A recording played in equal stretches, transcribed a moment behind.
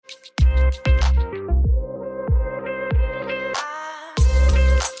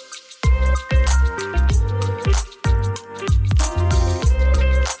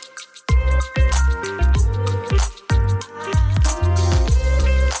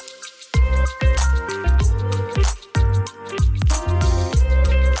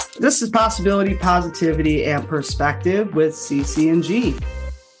this is Possibility, Positivity, and Perspective with CC&G.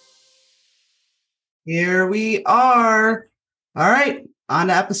 Here we are. All right, on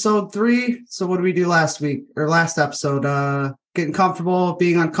to episode 3. So what did we do last episode? Getting comfortable,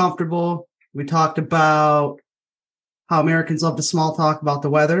 being uncomfortable. We talked about how Americans love to small talk about the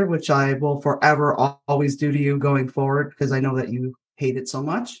weather, which I will forever always do to you going forward because I know that you hate it so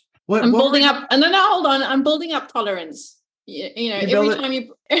much. I'm building up tolerance. You know,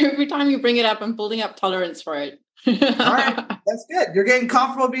 every time you bring it up, I'm building up tolerance for it. All right, that's good. You're getting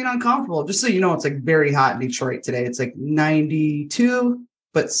comfortable being uncomfortable. Just so you know, it's like very hot in Detroit today. It's like 92,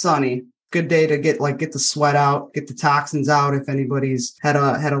 but sunny. Good day to get the sweat out, get the toxins out. If anybody's had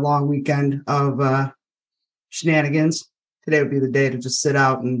a long weekend of shenanigans, today would be the day to just sit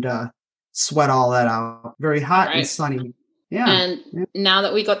out and sweat all that out. Very hot and sunny. Yeah. And now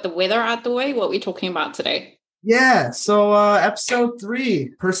that we got the weather out the way, what are we talking about today? Yeah. So episode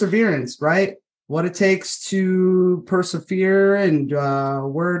 3, perseverance, right? What it takes to persevere and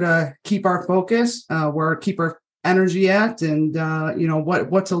where to keep our focus, where to keep our energy at, and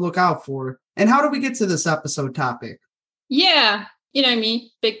what to look out for. And how do we get to this episode topic? Yeah. You know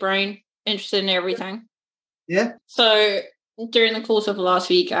me, big brain, interested in everything. Yeah. So during the course of last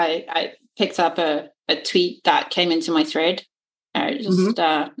week, I picked up a tweet that came into my thread.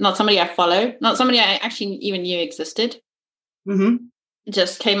 Not somebody I follow, not somebody I actually even knew existed. Mm-hmm.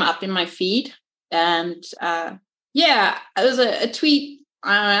 Just came up in my feed. And it was a tweet.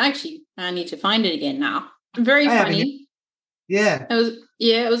 I need to find it again now. Very funny. Yeah.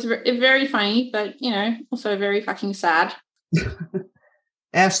 It was very funny, but also very fucking sad.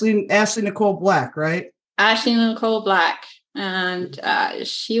 Ashley Nicole Black, right? Ashley Nicole Black. And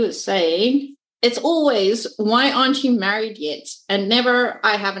she was saying, it's always, why aren't you married yet? And never,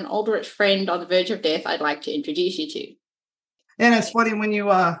 I have an older rich friend on the verge of death I'd like to introduce you to. And it's funny when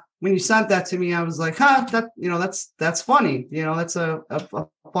you sent that to me, I was like, that's funny. That's a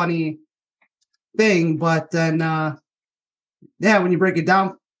funny thing. But then, when you break it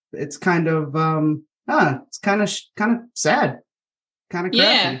down, it's kind of, it's kind of sad, kind of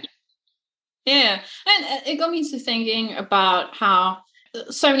crappy. Yeah. And it got me to thinking about how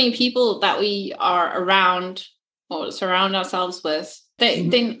so many people that we are around or surround ourselves with,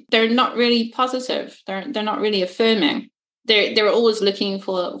 they're not really positive. They're not really affirming. They're always looking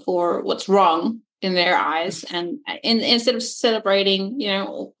for what's wrong in their eyes, and instead of celebrating,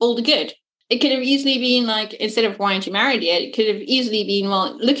 all the good. It could have easily been like, instead of why aren't you married yet, it could have easily been,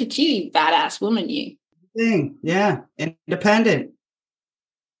 well, look at you badass woman, you. Yeah, independent.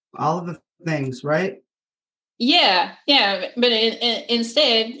 All of the things, right? Yeah, but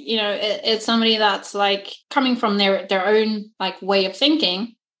instead, it's somebody that's like coming from their own like way of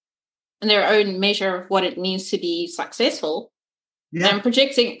thinking and their own measure of what it means to be successful, and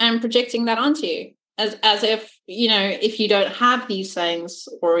projecting that onto you as if, if you don't have these things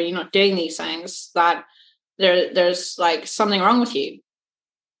or you're not doing these things, that there's like something wrong with you.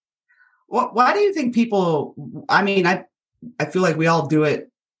 Well, why do you think people, I mean, I feel like we all do it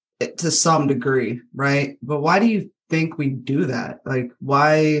to some degree, right? But why do you think we do that? Like,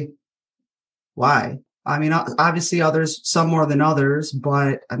 why? I mean, obviously others, some more than others,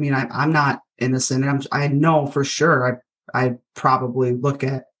 but I mean, I'm not innocent. I know for sure I probably look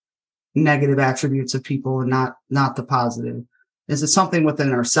at negative attributes of people and not the positive. Is it something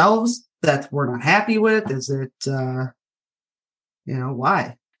within ourselves that we're not happy with? Is it,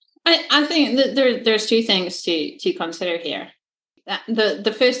 why? I think that there's two things to consider here.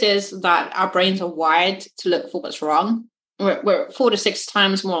 The first is that our brains are wired to look for what's wrong. We're 4 to 6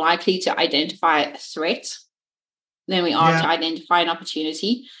 times more likely to identify a threat than we are to identify an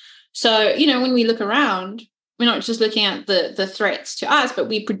opportunity. So, when we look around, we're not just looking at the threats to us, but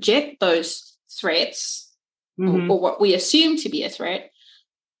we project those threats or what we assume to be a threat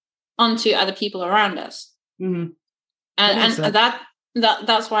onto other people around us. Mm-hmm. And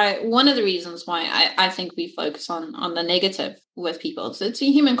that's why one of the reasons why I think we focus on the negative with people. So it's a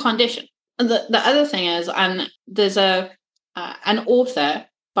human condition. And the other thing is, there's an author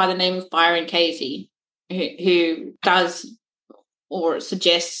by the name of Byron Katie who does or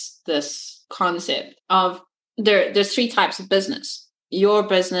suggests this concept of there's 3 types of business: your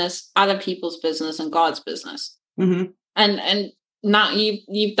business, other people's business, and God's business. Mm-hmm. And now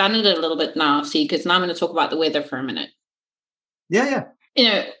you've done it a little bit now, see, because now I'm going to talk about the weather for a minute. Yeah.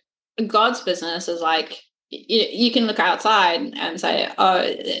 God's business is like, you can look outside and say, oh,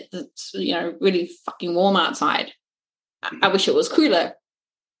 it's really fucking warm outside. I wish it was cooler.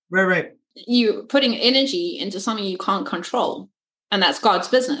 Right. You're putting energy into something you can't control, and that's God's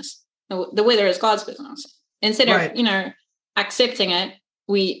business. The weather is God's business. Instead of accepting it,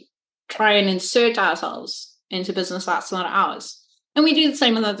 we try and insert ourselves into business that's not ours. And we do the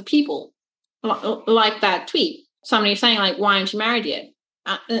same with other people. Like that tweet, somebody saying like, why aren't you married yet?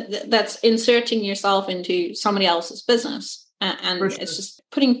 That's inserting yourself into somebody else's business. And sure. It's just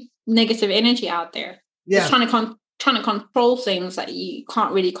putting negative energy out there. Yeah. It's trying to control things that you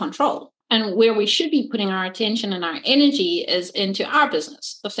can't really control. And where we should be putting our attention and our energy is into our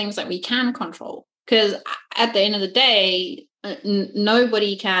business, the things that we can control. Because at the end of the day,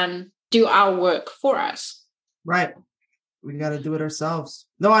 nobody can do our work for us. Right. We got to do it ourselves.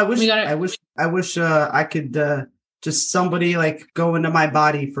 No, I wish I could just somebody like go into my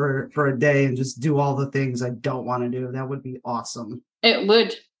body for a day and just do all the things I don't want to do. That would be awesome. It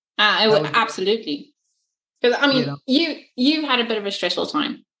would. It would absolutely. Because I mean, you've had a bit of a stressful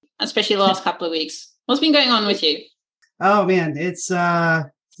time, especially the last couple of weeks. What's been going on with you? Oh man, it's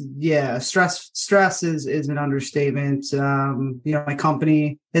stress is an understatement. My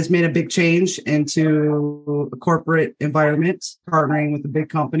company has made a big change into a corporate environment, partnering with a big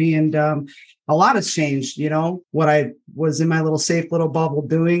company, and a lot has changed. What I was in my little safe little bubble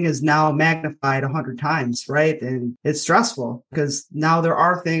doing is now magnified 100 times, right? And it's stressful because now there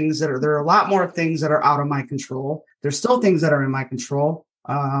are a lot more things that are out of my control. There's still things that are in my control,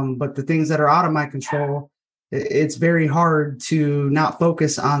 but the things that are out of my control, it's very hard to not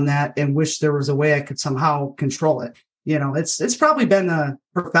focus on that and wish there was a way I could somehow control it. It's probably been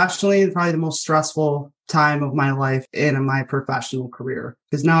professionally probably the most stressful time of my life in my professional career,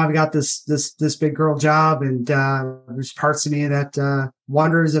 because now I've got this big girl job, and there's parts of me that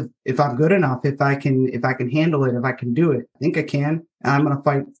wonders if I'm good enough, if I can handle it, if I can do it. I think I can. I'm gonna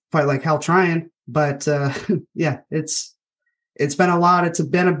fight like hell trying, but yeah, it's been a lot. It's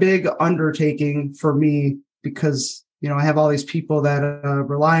been a big undertaking for me because I have all these people that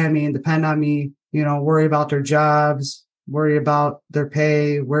rely on me and depend on me. Worry about their jobs, worry about their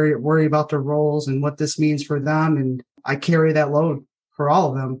pay, worry about their roles and what this means for them. And I carry that load for all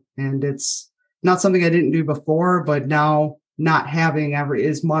of them. And it's not something I didn't do before, but now not having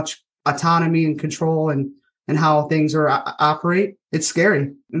as much autonomy and control and how things operate, it's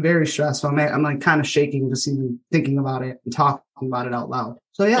scary and very stressful. I'm like kind of shaking just even thinking about it and talking about it out loud.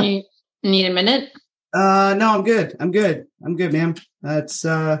 So yeah. You need a minute? No, I'm good. I'm good, ma'am. That's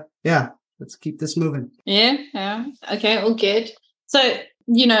yeah. Let's keep this moving. Yeah. Okay, all good. So,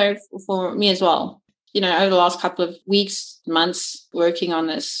 for me as well, over the last couple of weeks, months working on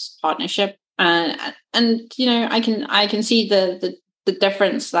this partnership, and I can see the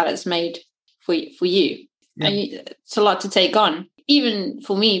difference that it's made for you. Yeah. And it's a lot to take on. Even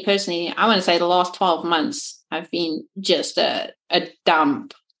for me personally, I want to say the last 12 months have been just a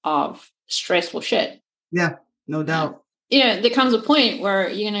dump of stressful shit. Yeah, no doubt. There comes a point where,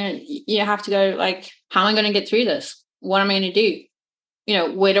 you have to go like, how am I going to get through this? What am I going to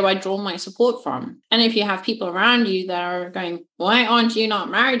do? Where do I draw my support from? And if you have people around you that are going, why aren't you not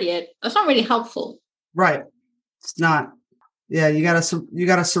married yet? That's not really helpful. Right. It's not. Yeah. You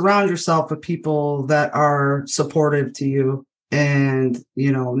gotta surround yourself with people that are supportive to you and,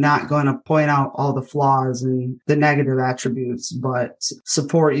 not going to point out all the flaws and the negative attributes, but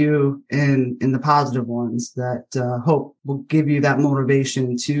support you in the positive ones that hope will give you that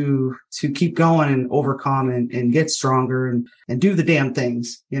motivation to keep going and overcome and get stronger and do the damn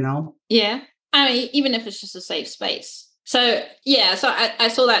things, Yeah. I mean, even if it's just a safe space. So, yeah, so I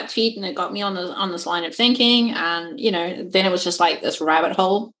saw that tweet and it got me on this line of thinking. And, then it was just like this rabbit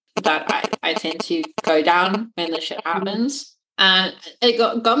hole that I tend to go down when this shit happens. And it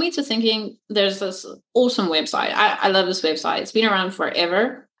got me to thinking there's this awesome website. I love this website. It's been around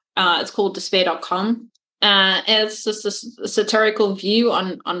forever. It's called despair.com. It's just this satirical view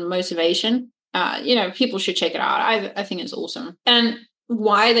on motivation. People should check it out. I think it's awesome. And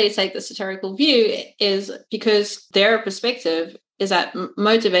why they take the satirical view is because their perspective is that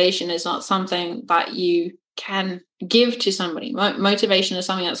motivation is not something that you can give to somebody. Motivation is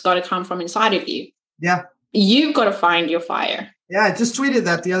something that's got to come from inside of you. Yeah. You've got to find your fire. Yeah, I just tweeted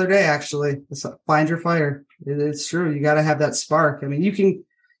that the other day, actually. Find your fire. It's true. You got to have that spark. I mean, you can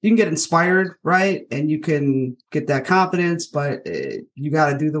get inspired, right? And you can get that confidence, but you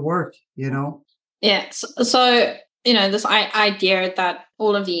got to do the work, Yeah. So this idea that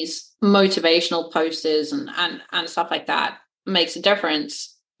all of these motivational posters and stuff like that makes a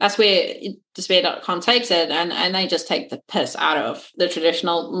difference. That's where despair.com takes it. And they just take the piss out of the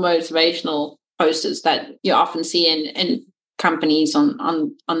traditional motivational posters that you often see in companies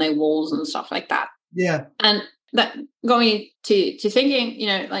on their walls and stuff like that. Yeah. And that going to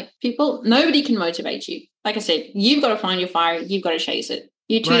thinking, people, nobody can motivate you. Like I said, you've got to find your fire. You've got to chase it.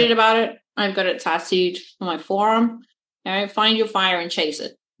 You tweeted about it. I've got it tattooed on my forearm. Find your fire and chase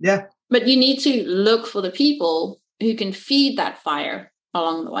it. Yeah. But you need to look for the people who can feed that fire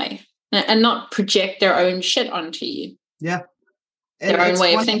along the way and not project their own shit onto you. Yeah. And their own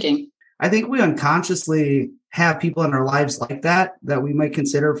way of thinking. I think we unconsciously have people in our lives like that we might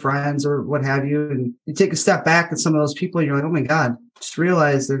consider friends or what have you. And you take a step back at some of those people and you're like, oh my God, just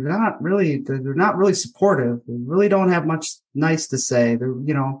realize they're not really supportive. They really don't have much nice to say. They're,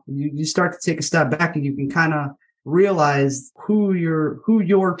 you start to take a step back and you can kind of realize who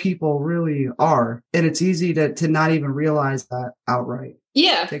your people really are. And it's easy to not even realize that outright.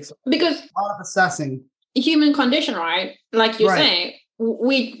 Yeah. It takes because a lot of assessing. Human condition, right? Like you're saying,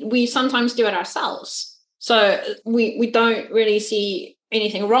 we sometimes do it ourselves. So we don't really see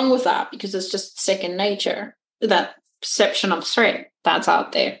anything wrong with that because it's just second nature, that perception of threat that's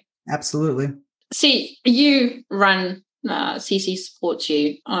out there. Absolutely. See, you run CC Supports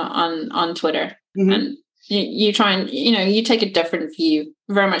You on Twitter, mm-hmm. and you try and, you take a different view,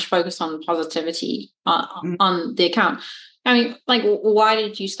 very much focused on positivity mm-hmm. on the account. I mean, like, why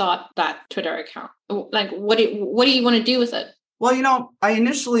did you start that Twitter account? Like, what do you want to do with it? Well, I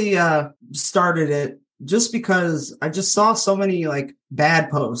initially started it just because I just saw so many like bad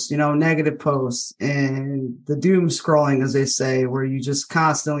posts, negative posts, and the doom scrolling, as they say, where you just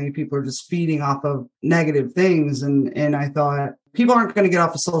constantly, people are just feeding off of negative things. And I thought, people aren't going to get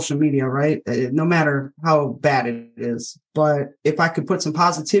off of social media, right? No matter how bad it is. But if I could put some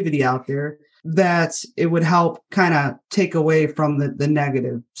positivity out there, that it would help kind of take away from the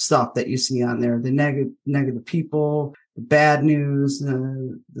negative stuff that you see on there, the negative people, the bad news,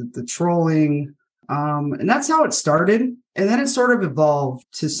 the trolling. And that's how it started. And then it sort of evolved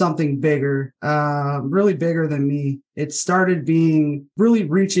to something bigger, really bigger than me. It started being really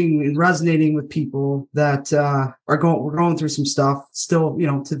reaching and resonating with people that we're going through some stuff still,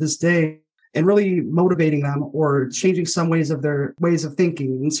 to this day, and really motivating them or changing some ways of their ways of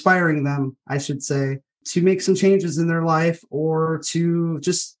thinking, inspiring them, I should say, to make some changes in their life or to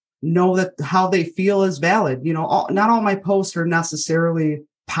just know that how they feel is valid. Not all my posts are necessarily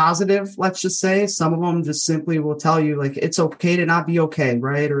positive, let's just say. Some of them just simply will tell you like it's okay to not be okay,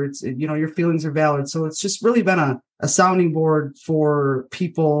 right? Or it's, your feelings are valid. So it's just really been a sounding board for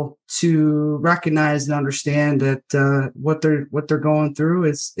people to recognize and understand that what they're going through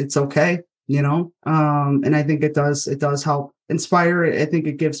it's okay, and I think it does help inspire. I think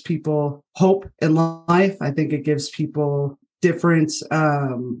it gives people hope in life. I think it gives people different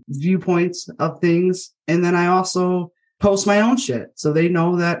viewpoints of things. And then I also post my own shit. So they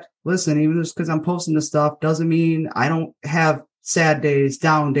know that, listen, even just because I'm posting this stuff doesn't mean I don't have sad days,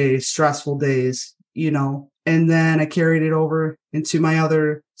 down days, stressful days, And then I carried it over into my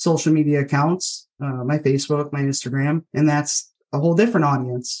other social media accounts, my Facebook, my Instagram, and that's a whole different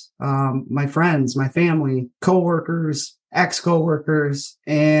audience. My friends, my family, coworkers, ex-coworkers,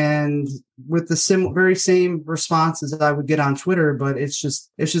 and with the very same responses that I would get on Twitter, but it's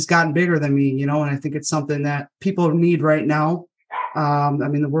just gotten bigger than me, and I think it's something that people need right now.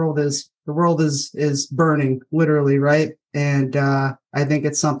 The world is burning, literally, right? And I think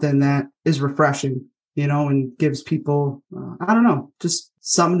it's something that is refreshing, and gives people, just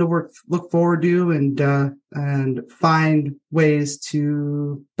something to look forward to and find ways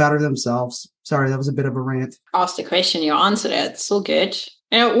to better themselves. Sorry, that was a bit of a rant. Asked the question, you answered it. It's all good.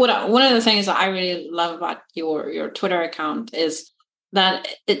 One of the things that I really love about your Twitter account is that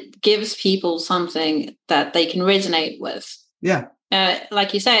it gives people something that they can resonate with. Yeah.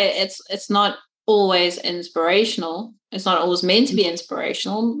 Like you say, it's not always inspirational. It's not always meant to be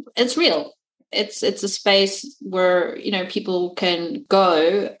inspirational. It's real. It's a space where, people can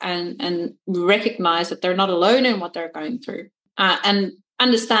go and recognize that they're not alone in what they're going through, and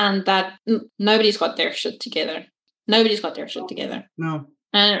understand that nobody's got their shit together. Nobody's got their shit together. No.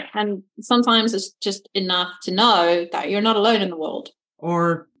 And sometimes it's just enough to know that you're not alone in the world,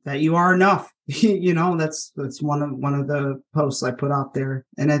 or that you are enough. That's one of the posts I put out there,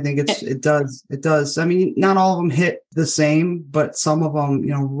 and I think it does. I mean, not all of them hit the same, but some of them,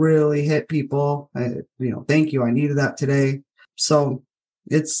 really hit people. Thank you. I needed that today. So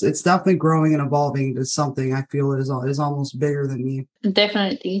it's definitely growing and evolving to something I feel is almost bigger than me.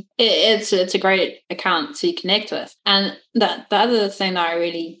 Definitely. It's a great account to connect with. And the other thing that I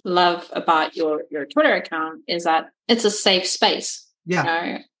really love about your Twitter account is that it's a safe space.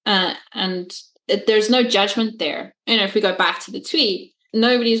 Yeah. And there's no judgment there. If we go back to the tweet,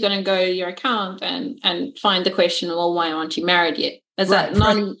 nobody's going to go to your account and find the question, well, why aren't you married yet? It's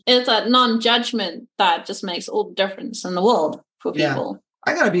that non-judgment that just makes all the difference in the world for people.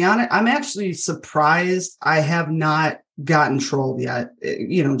 I gotta be honest, I'm actually surprised I have not gotten trolled yet.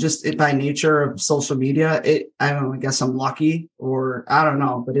 Just by nature of social media. I don't know, I guess I'm lucky, or I don't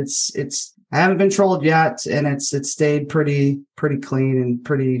know, but I haven't been trolled yet, and it's stayed pretty clean and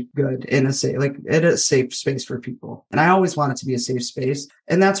pretty good in a safe space for people. And I always want it to be a safe space.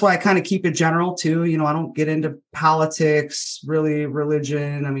 And that's why I kind of keep it general too. I don't get into politics, really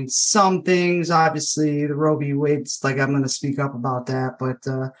religion. I mean, some things, obviously the Roe v. Wade's like, I'm going to speak up about that, but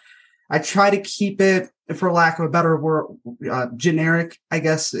I try to keep it, for lack of a better word, generic, I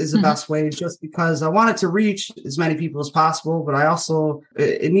guess is the best way, just because I want it to reach as many people as possible. But I also,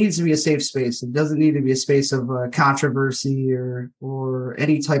 it needs to be a safe space. It doesn't need to be a space of controversy or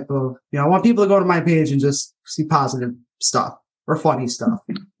any type of, I want people to go to my page and just see positive stuff or funny stuff,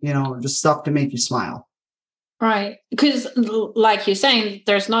 just stuff to make you smile. Right. Because like you're saying,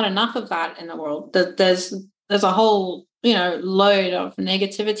 there's not enough of that in the world. There's a whole load of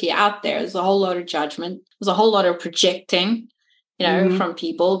negativity out there. There's a whole lot of judgment. There's a whole lot of projecting, from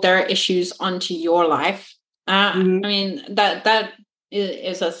people. There are issues onto your life. I mean, that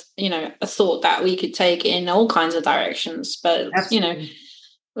is a thought that we could take in all kinds of directions. But Absolutely.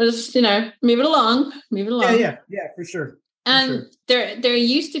 Just move it along. Yeah, for sure. And there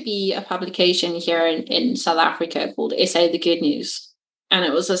used to be a publication here in South Africa called SA The Good News. And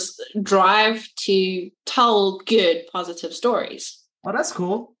it was this drive to tell good, positive stories. Oh, that's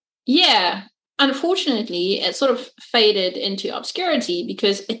cool. Yeah. Unfortunately, it sort of faded into obscurity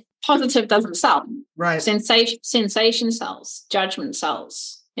because positive doesn't sell. Right. Sensation sells, judgment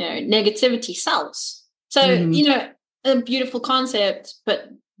sells, negativity sells. So, a beautiful concept, but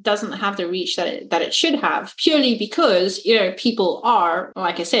doesn't have the reach that it should have, purely because, people are,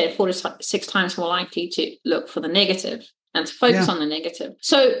 like I said, 4 to 6 times more likely to look for the negative and to focus on the negative.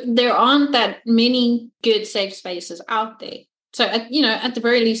 So there aren't that many good safe spaces out there. So, at the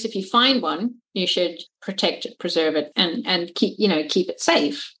very least, if you find one, you should protect it, preserve it, and keep it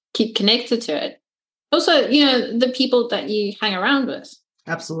safe, keep connected to it. Also, the people that you hang around with.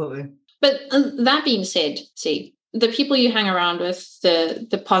 Absolutely. But that being said, the people you hang around with,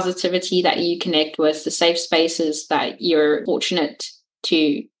 the positivity that you connect with, the safe spaces that you're fortunate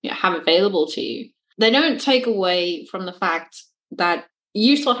to have available to you, they don't take away from the fact that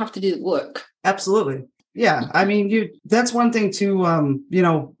you still have to do the work. Absolutely. Yeah. I mean, that's one thing too.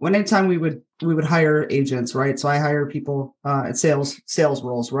 Anytime we would hire agents, right? So I hire people at sales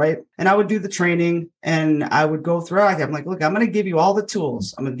roles, right? And I would do the training and I would go through. I'm like, look, I'm going to give you all the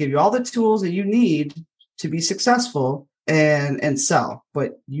tools. I'm going to give you all the tools that you need to be successful and sell,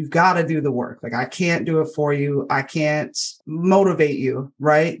 but you've got to do the work. Like, I can't do it for you. I can't motivate you,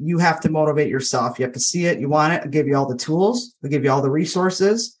 right? You have to motivate yourself. You have to see it. You want it. I'll give you all the tools. I'll give you all the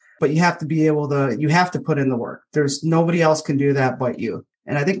resources, but you have to be able to, you have to put in the work. There's nobody else can do that but you.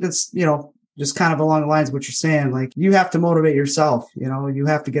 And I think that's, just kind of along the lines of what you're saying, like, you have to motivate yourself. You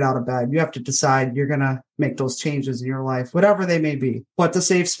have to get out of bed. You have to decide you're going to make those changes in your life, whatever they may be. What the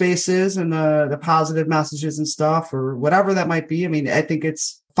safe spaces and the positive messages and stuff, or whatever that might be. I mean, I think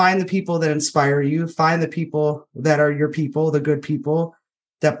it's find the people that inspire you, find the people that are your people, the good people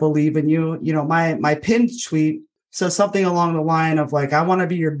that believe in you. My pinned tweet says something along the line of like, I want to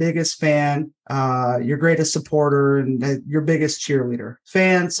be your biggest fan, your greatest supporter, and your biggest cheerleader.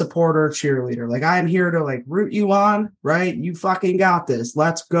 Fan, supporter, cheerleader. Like, I'm here to like root you on, right? You fucking got this.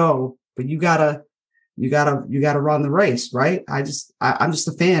 Let's go. But you gotta run the race, right? I'm just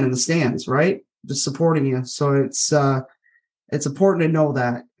a fan in the stands, right? Just supporting you. So it's important to know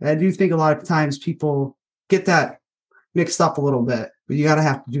that. I do think a lot of times people get that mixed up a little bit, but you gotta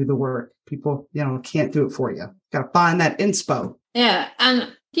have to do the work. People, can't do it for you. Got to find that inspo. Yeah.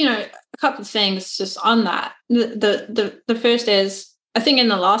 And, a couple of things just on that. The first is, I think in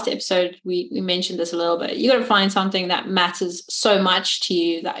the last episode, we mentioned this a little bit. You got to find something that matters so much to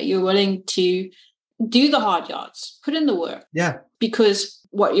you that you're willing to do the hard yards, put in the work. Yeah. Because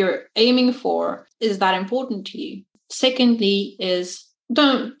what you're aiming for is that important to you. Secondly is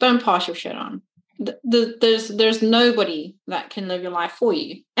don't pass your shit on. There's nobody that can live your life for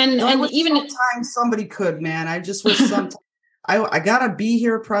you, and even sometimes somebody could, man. I just wish sometimes I gotta be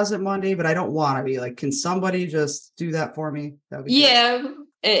here present Monday, but I don't want to be. Like, can somebody just do that for me? That'd be good.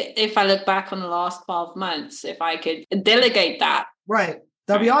 If I look back on the last 12 months, if I could delegate that, right,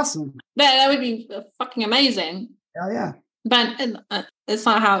 that'd be awesome. That would be fucking amazing. Yeah. But it's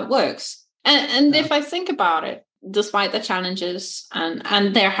not how it works. And if I think about it, despite the challenges,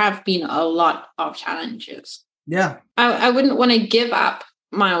 and there have been a lot of challenges. Yeah. I wouldn't want to give up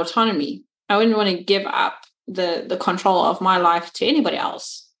my autonomy. I wouldn't want to give up the control of my life to anybody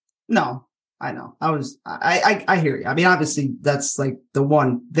else. No, I know. I hear you. I mean, obviously that's like the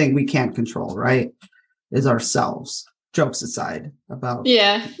one thing we can't control, right? Is ourselves. jokes aside about.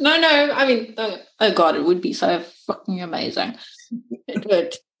 Yeah. No. I mean, oh God, it would be so fucking amazing. It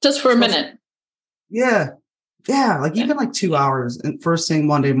would. Just for a minute. Yeah. Yeah. Like Yeah. even like 2 hours and first thing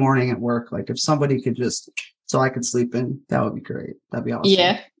Monday morning at work, like if somebody could just, so I could sleep in, that would be great. That'd be awesome.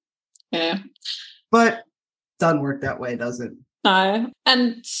 Yeah. Yeah. But doesn't work that way, does it? No.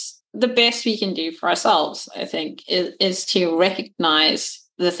 And the best we can do for ourselves, I think, is to recognize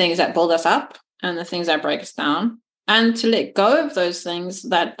the things that build us up and the things that break us down, and to let go of those things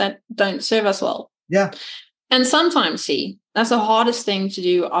that don't serve us well. Yeah. And sometimes, see, that's the hardest thing to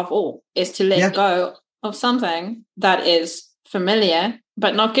do of all, is to let go of something that is familiar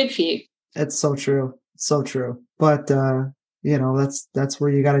but not good for you. It's so true. So true. But that's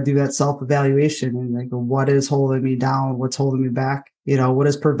where you got to do that self-evaluation and like, what is holding me down? What's holding me back? What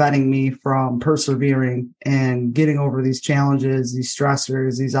is preventing me from persevering and getting over these challenges, these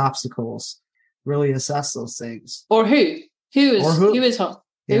stressors, these obstacles? Really assess those things. Or who is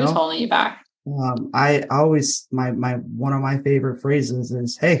holding you back? I always, my one of my favorite phrases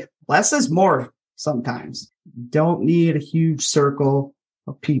is, hey, less is more sometimes. You don't need a huge circle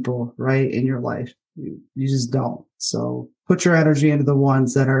of people, right, in your life. You just don't. So put your energy into the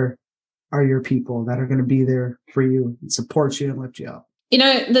ones that are your people, that are going to be there for you and support you and lift you up.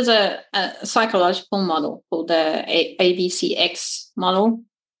 There's a psychological model called the ABCX model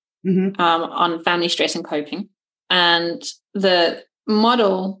on family stress and coping. And the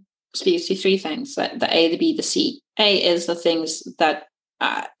model speaks to three things: the A, the B, the C. A is the things that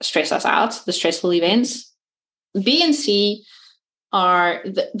stress us out, the stressful events. B and C are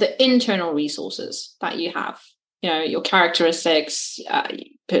the internal resources that you have. Your characteristics,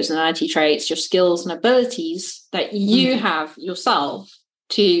 personality traits, your skills and abilities that you have yourself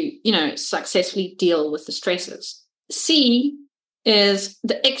to, successfully deal with the stresses. C is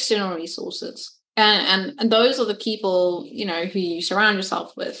the external resources. And those are the people, who you surround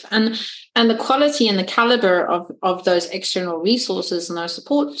yourself with. And the quality and the caliber of those external resources and those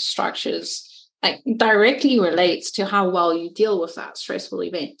support structures directly relates to how well you deal with that stressful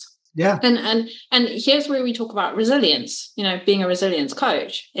event. Yeah. And here's where we talk about resilience. Being a resilience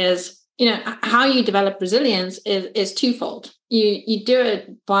coach is, how you develop resilience is twofold. You do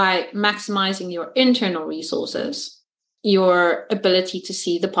it by maximizing your internal resources, your ability to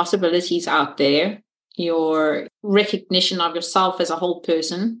see the possibilities out there, your recognition of yourself as a whole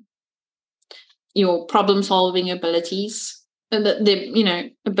person, your problem-solving abilities, and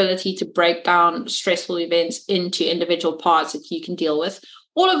the ability to break down stressful events into individual parts that you can deal with.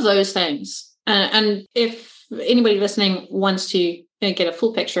 All of those things. And if anybody listening wants to get a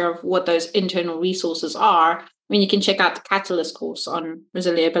full picture of what those internal resources are, you can check out the Catalyst course on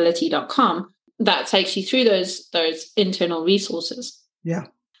resiliability.com. That takes you through those internal resources. Yeah.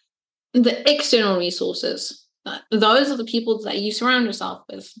 The external resources, those are the people that you surround yourself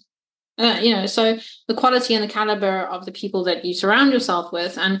with. So the quality and the caliber of the people that you surround yourself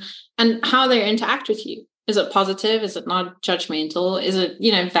with and how they interact with you. Is it positive? Is it not judgmental? Is it,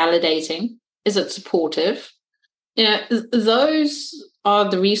 validating? Is it supportive? Those are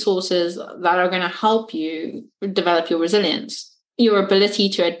the resources that are going to help you develop your resilience, your ability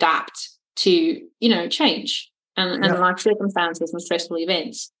to adapt to, change and life circumstances and stressful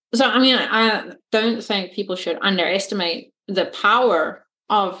events. So, I don't think people should underestimate the power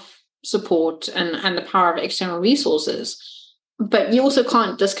of support and the power of external resources. But you also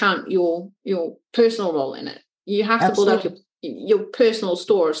can't discount your personal role in it. You have to build up your personal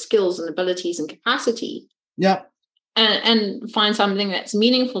store of skills and abilities and capacity. Yeah. And find something that's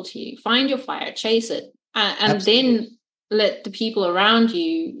meaningful to you. Find your fire, chase it, and then let the people around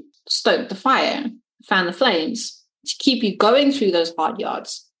you stoke the fire, fan the flames to keep you going through those hard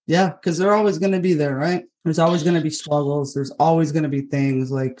yards. Yeah, because they're always going to be there, right? There's always going to be struggles. There's always going to be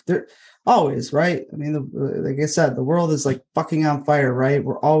things like there always, right? Like I said, the world is like fucking on fire, right?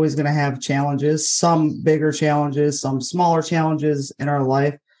 We're always going to have challenges, some bigger challenges, some smaller challenges in our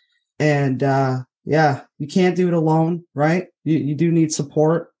life. And you can't do it alone, right? You do need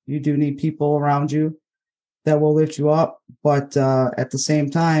support. You do need people around you that will lift you up. But at the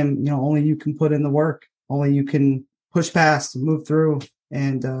same time, only you can put in the work. Only you can push past and move through.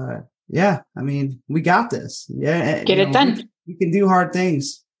 And we got this. Yeah. Get it done. We can do hard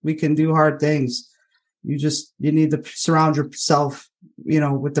things. We can do hard things. You need to surround yourself,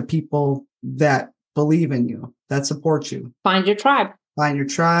 with the people that believe in you, that support you. Find your tribe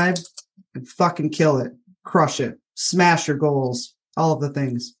And fucking kill it, crush it, smash your goals, all of the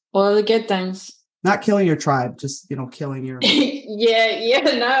things. All of the good things. Not killing your tribe, just, killing your. No,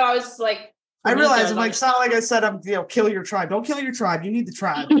 I was like. I realize it's not like I said, kill your tribe. Don't kill your tribe. You need the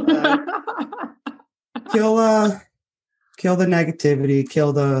tribe. Kill the negativity,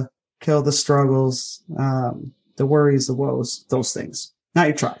 kill the struggles, the worries, the woes, those things. Now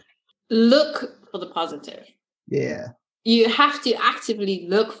you try. Look for the positive. Yeah. You have to actively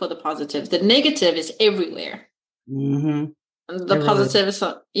look for the positive. The negative is everywhere. Mm-hmm. The positive is,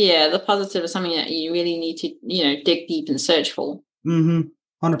 the positive is something that you really need to, dig deep and search for. Mm-hmm.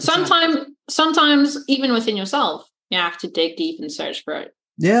 100%. Sometimes even within yourself, you have to dig deep and search for it.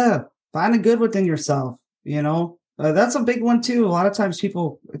 Yeah. Find the good within yourself. That's a big one too. A lot of times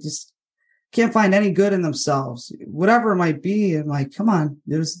people just can't find any good in themselves, whatever it might be. And like, come on,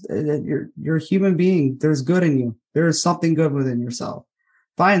 you're a human being. There's good in you. There is something good within yourself.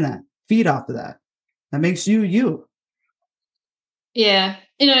 Find that, feed off of that. That makes you, you. Yeah.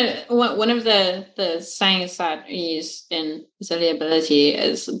 One of the sayings that we use in Zillia Ability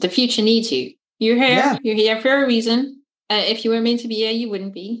is the future needs you. You're here. Yeah. You're here for a reason. If you were meant to be here, you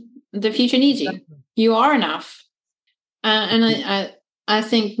wouldn't be. The future needs you. You are enough. And I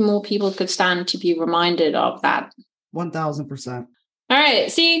think more people could stand to be reminded of that. 1,000%. All right.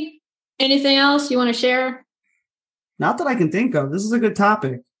 See, anything else you want to share? Not that I can think of. This is a good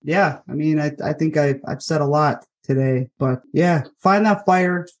topic. Yeah. I mean, I think I've said a lot today, but yeah, find that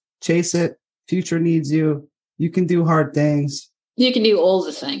fire, chase it. Future needs you. You can do hard things. You can do all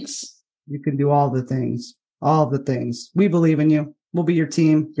the things. You can do all the things. All the things. We believe in you. We'll be your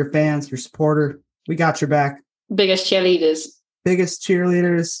team, your fans, your supporter. We got your back. Biggest cheerleaders.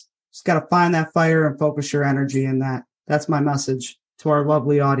 Just got to find that fire and focus your energy in that. That's my message to our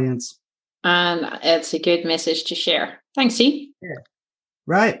lovely audience. And it's a good message to share. Thanks, T. Yeah.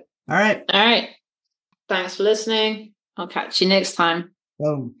 Right. All right. Thanks for listening. I'll catch you next time.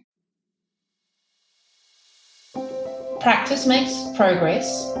 Boom. Practice makes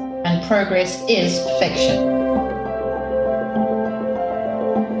progress, and progress is perfection.